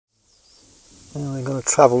And we're going to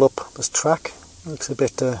travel up this track. Looks a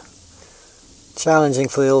bit challenging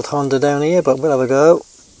for the old Honda down here, but we'll have a go.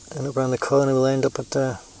 And up around the corner we'll end up at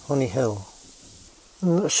Honey Hill.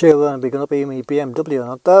 I'm not sure whether I'll be going up here in my BMW or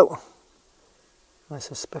not though. I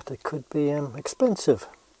suspect it could be expensive,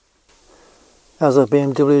 as are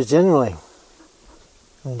BMWs generally.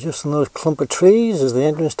 And just on those clump of trees is the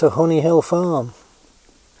entrance to Honey Hill Farm.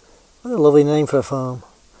 What a lovely name for a farm.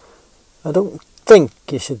 I don't think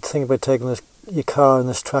you should think about taking your car on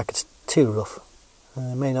this track, it's too rough.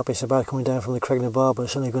 It may not be so bad coming down from the Craig na Bar, but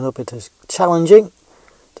certainly going up it is challenging,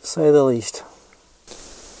 to say the least.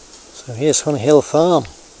 So here's Honey Hill Farm.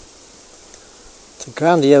 It's a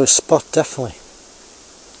grandiose spot, definitely.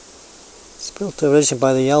 It's built originally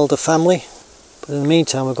by the Elder family, but in the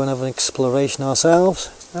meantime we're going to have an exploration ourselves.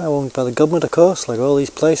 It's now owned by the government, of course, like all these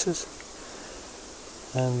places.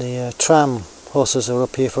 And the tram horses are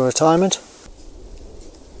up here for retirement.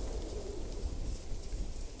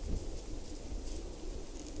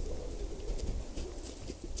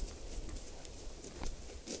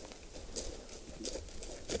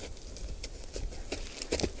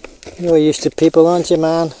 You're used to people, aren't you,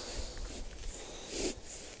 man?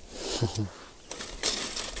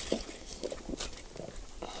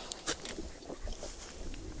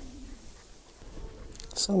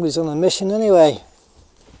 Somebody's on a mission anyway.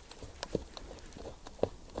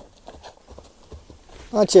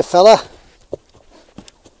 Aren't you, fella?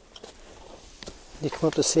 You come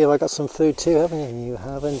up to see if I got some food too, haven't you? You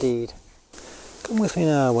have indeed. Come with me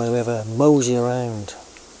now while we have a mosey around.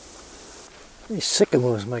 These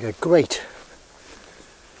sycamores make a great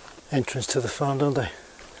entrance to the farm, don't they?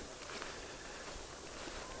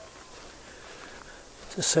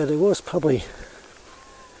 As I said, it was probably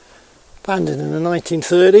abandoned in the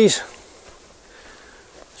 1930s.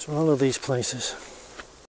 So all of these places.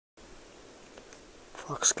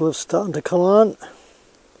 Foxglove's starting to come on.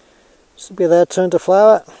 This will be their turn to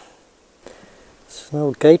flower. It's an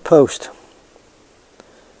old gate post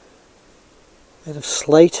made of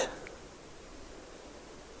slate,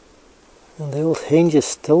 and the old hinge is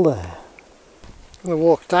still there. I'm going to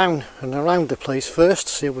walk down and around the place first,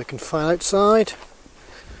 see what we can find outside.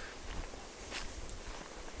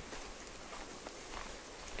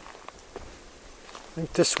 I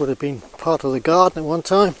think this would have been part of the garden at one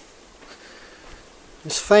time.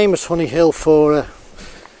 It's famous, Honey Hill, for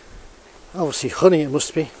obviously honey. It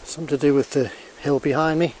must be something to do with the hill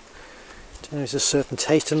behind me. There's a certain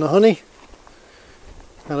taste in the honey,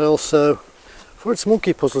 and also for its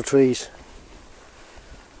monkey puzzle trees.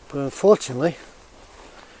 But unfortunately,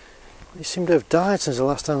 they seem to have died since the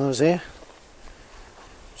last time I was here.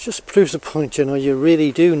 It just proves the point, you know, you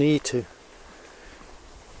really do need to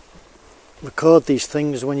record these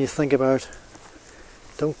things when you think about it.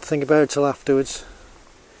 Don't think about it till afterwards.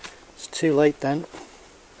 It's too late then.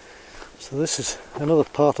 So this is another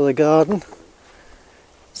part of the garden.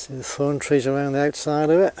 See the thorn trees around the outside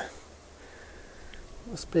of it.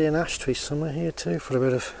 Must be an ash tree somewhere here too, for a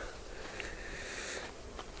bit of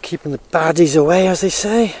keeping the baddies away, as they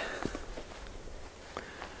say.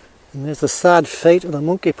 And there's the sad fate of the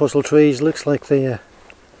monkey puzzle trees. Looks like the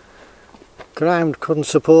ground couldn't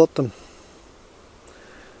support them.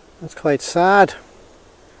 That's quite sad.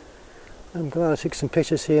 I'm glad I took some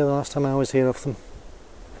pictures here the last time I was here of them.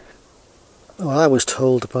 Well, I was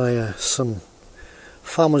told by some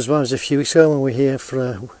farmers' wives a few weeks ago when we were here for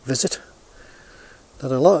a visit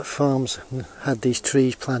that a lot of farms had these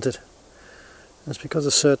trees planted. It's because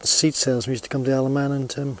of certain seed sales. We used to come to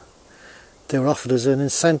Alaman and they were offered as an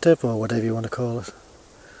incentive, or whatever you want to call it.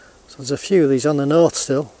 So there's a few of these on the north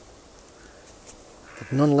still,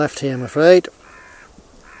 but none left here, I'm afraid.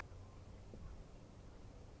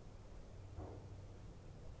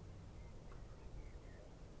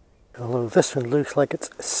 Although this one looks like it's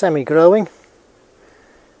semi-growing,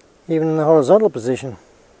 even in the horizontal position.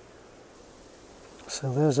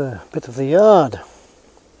 So there's a bit of the yard.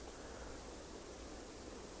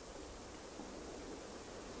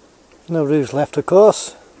 No roofs left, of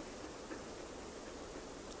course.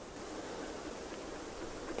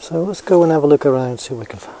 So let's go and have a look around, see what we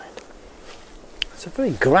can find. It's a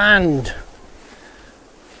very grand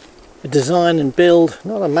design and build,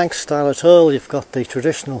 not a Manx style at all. You've got the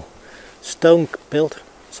traditional stone built.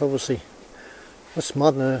 It's obviously much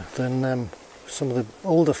moderner than some of the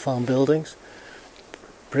older farm buildings.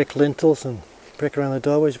 Brick lintels and brick around the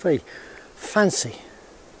doorways, very fancy.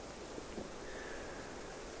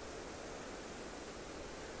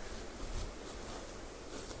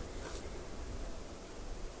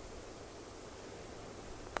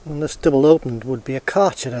 And this double opened would be a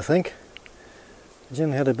cart shed, I think. It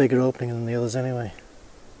generally had a bigger opening than the others anyway.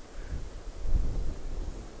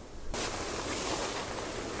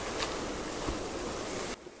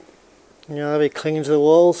 You know, they're clinging to the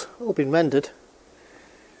walls, all been mended.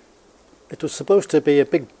 It was supposed to be a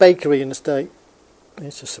big bakery in the state.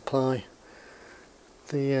 It's to supply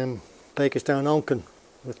the bakers down Onchan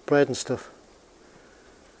with bread and stuff.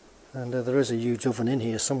 And there is a huge oven in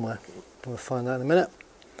here somewhere. We'll find that in a minute.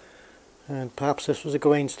 And perhaps this was a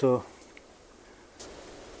grain store.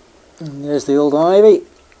 And there's the old ivy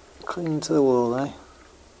clinging to the wall, eh?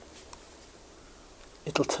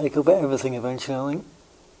 It'll take over everything eventually, I think.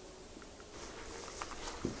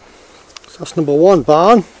 So that's number 1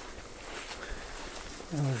 barn.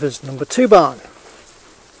 And there's number 2 barn.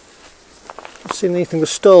 Not seen anything with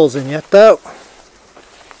stalls in yet though.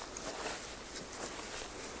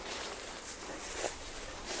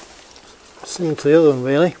 Similar to the other one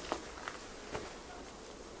really.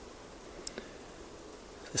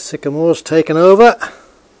 The sycamore's taken over.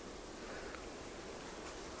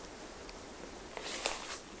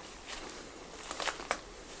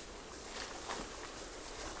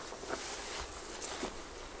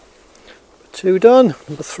 Number 2 done.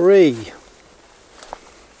 Number 3.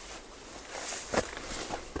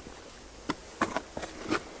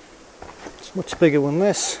 It's much bigger than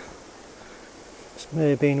this. This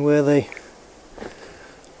may have been where they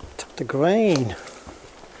took the grain.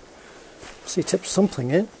 He tipped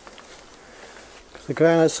something in, because the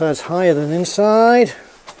ground outside is higher than inside.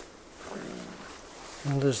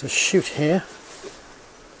 And there's the chute here.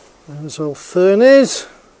 And there's all fern is.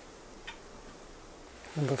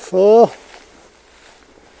 Number 4.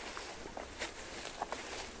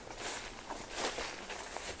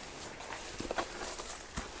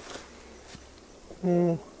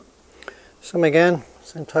 Some again,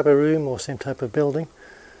 same type of room or same type of building.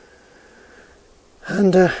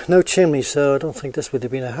 And no chimney, so I don't think this would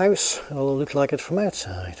have been a house, although it looked like it from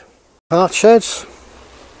outside. Cart sheds.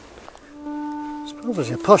 It's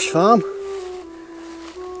probably a posh farm.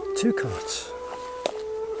 2 carts.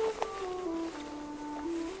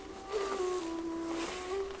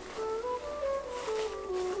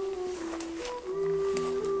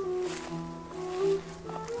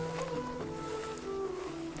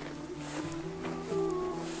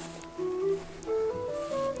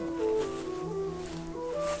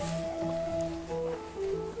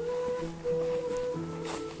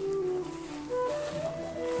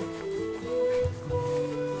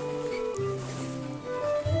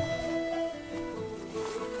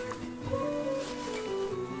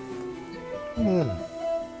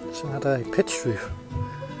 So it had a pitched roof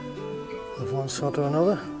of one sort or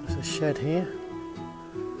another. There's a shed here,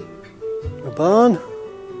 a barn,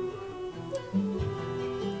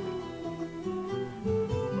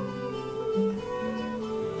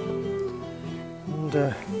 and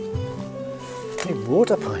a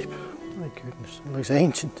water pipe. My goodness, it looks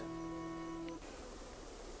ancient.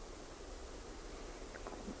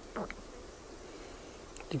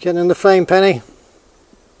 You getting in the frame, Penny?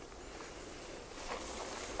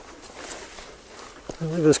 I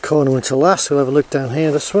think this corner went to last. We'll have a look down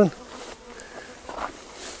here, this one.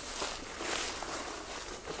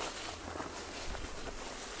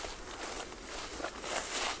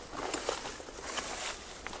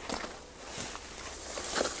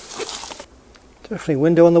 Definitely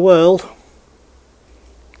window on the world.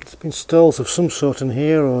 There's been stalls of some sort in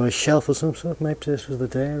here, or a shelf of some sort. Maybe this was the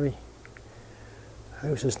dairy.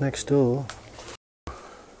 House is next door.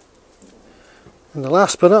 And the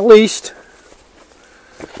last but not least,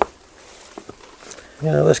 you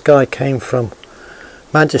know, this guy came from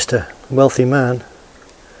Manchester, a wealthy man.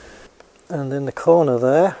 And in the corner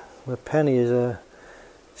there, where Penny is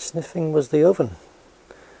sniffing, was the oven.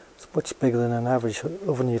 It's much bigger than an average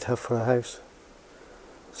oven you'd have for a house.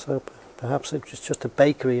 So perhaps it was just a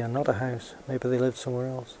bakery and not a house. Maybe they lived somewhere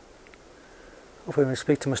else. Hopefully when we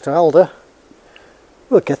speak to Mr. Alder,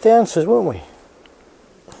 we'll get the answers, won't we?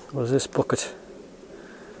 Was this bucket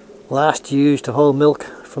last used to haul milk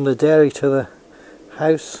from the dairy to the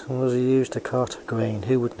house, and was it used to cart grain?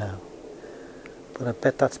 Who would know? But I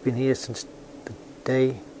bet that's been here since the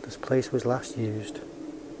day this place was last used.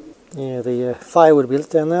 Yeah, the fire would be lit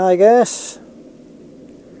down there, I guess,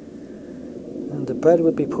 and the bread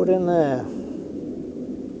would be put in there.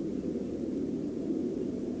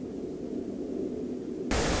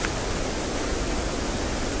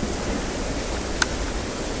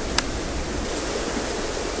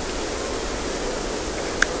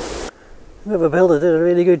 Whoever built it did a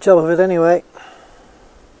really good job of it anyway.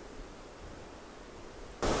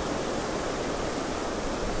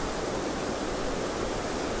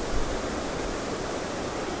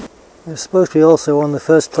 It's supposed to be also one of the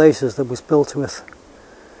first places that was built with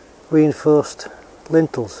reinforced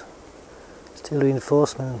lintels. Steel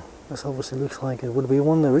reinforcement. This obviously looks like it would be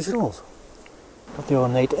one of the originals. Not the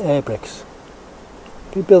ornate air bricks.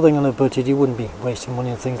 If you're building on a budget, you wouldn't be wasting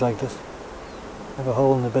money on things like this. Have a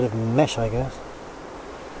hole in a bit of mesh, I guess.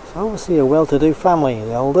 So obviously a well-to-do family,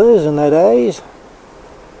 the elders in their days.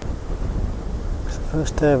 It's the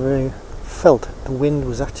first day I've really felt the wind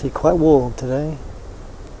was actually quite warm today.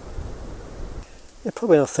 You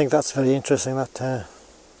probably don't think that's very interesting, that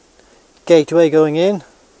gateway going in.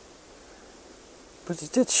 But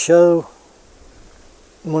it did show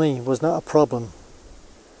money was not a problem.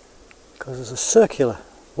 Because there's a circular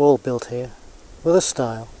wall built here with a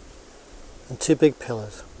stile and two big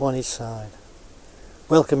pillars, one each side,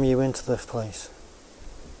 welcome you into the place.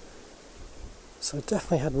 So it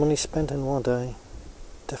definitely had money spent in one day,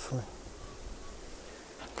 definitely.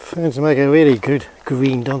 Ferns make a really good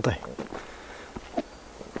green, don't they?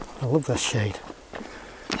 I love that shade.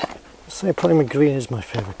 I'd say probably green is my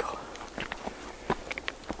favourite colour.